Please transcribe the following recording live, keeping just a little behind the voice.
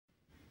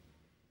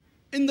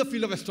In the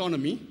field of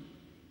astronomy,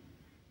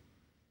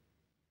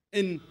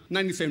 in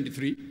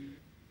 1973,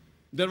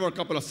 there were a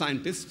couple of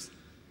scientists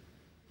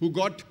who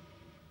got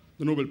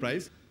the Nobel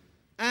Prize.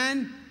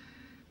 And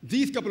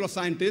these couple of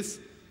scientists,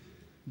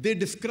 they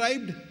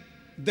described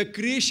the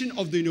creation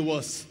of the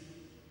universe.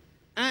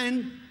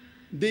 And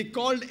they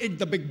called it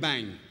the Big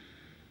Bang.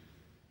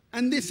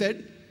 And they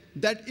said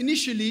that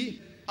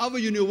initially, our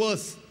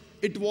universe,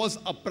 it was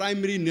a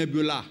primary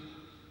nebula.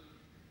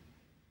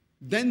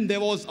 Then there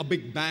was a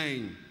Big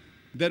Bang.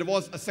 There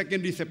was a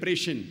secondary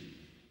separation,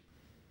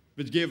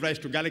 which gave rise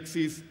to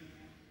galaxies,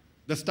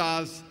 the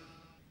stars,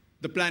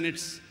 the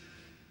planets,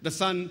 the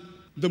sun,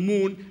 the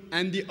moon,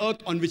 and the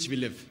earth on which we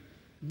live.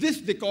 This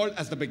they called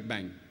as the Big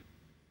Bang.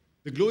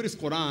 The glorious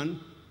Quran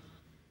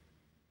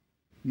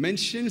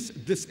mentions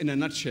this in a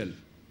nutshell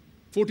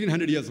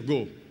 1400 years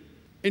ago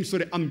in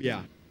Surah Al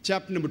Anbya,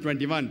 chapter number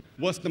 21,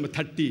 verse number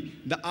 30,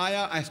 the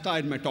ayah I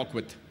started my talk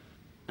with.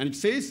 And it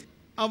says,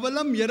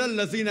 Avalam yaral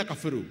lazina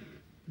kafaru.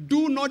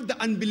 Do not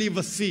the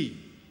unbelievers see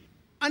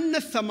anna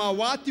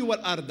samawati wal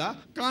arda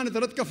kanat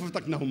ratka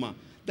fataknahuma,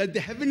 that the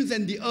heavens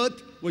and the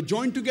earth were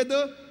joined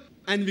together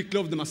and we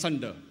clove them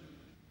asunder.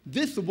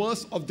 This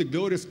verse of the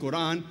glorious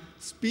Quran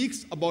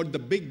speaks about the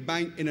Big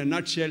Bang in a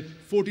nutshell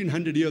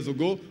 1400 years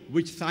ago,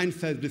 which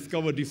science has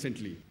discovered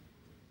recently,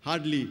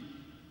 hardly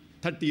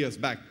 30 years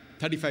back,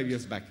 35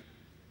 years back.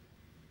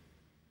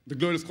 The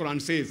glorious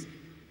Quran says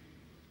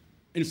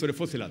in Surah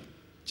Fussilat,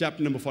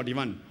 chapter number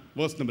 41,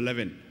 verse number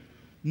 11,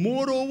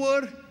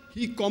 moreover,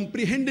 he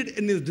comprehended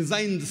in his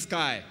design the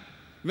sky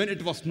when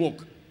it was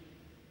smoke,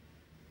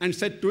 and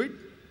said to it,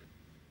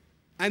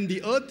 and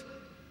the earth,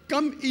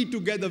 come ye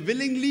together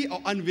willingly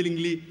or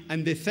unwillingly,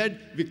 and they said,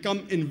 we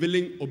come in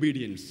willing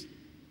obedience.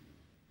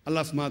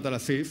 Allah subhanahu wa ta'ala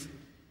says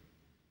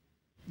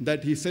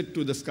that he said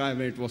to the sky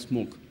when it was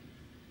smoke,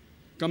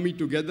 come ye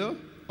together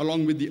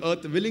along with the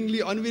earth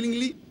willingly or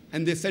unwillingly,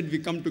 and they said, we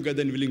come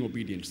together in willing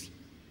obedience.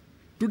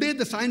 Today,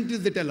 the scientists,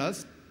 they tell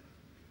us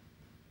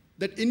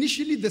that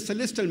initially the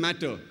celestial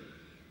matter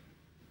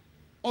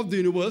of the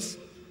universe,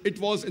 it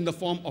was in the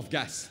form of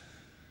gas.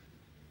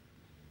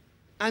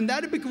 And the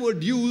Arabic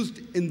word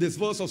used in this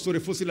verse of Surah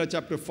Fussilat,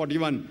 chapter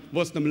 41,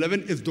 verse number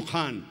 11, is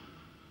dukhan.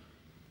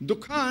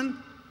 Dukhan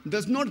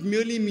does not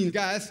merely mean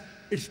gas,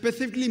 it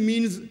specifically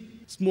means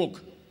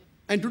smoke.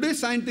 And today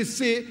scientists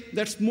say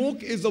that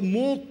smoke is a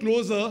more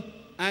closer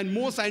and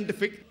more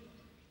scientific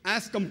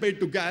as compared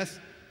to gas,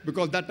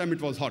 because that time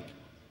it was hot.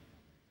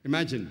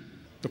 Imagine,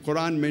 the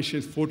Quran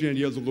mentions 1400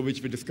 years ago,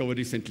 which we discovered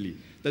recently,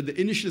 that the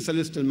initial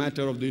celestial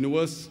matter of the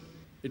universe,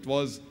 it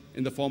was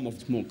in the form of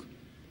smoke.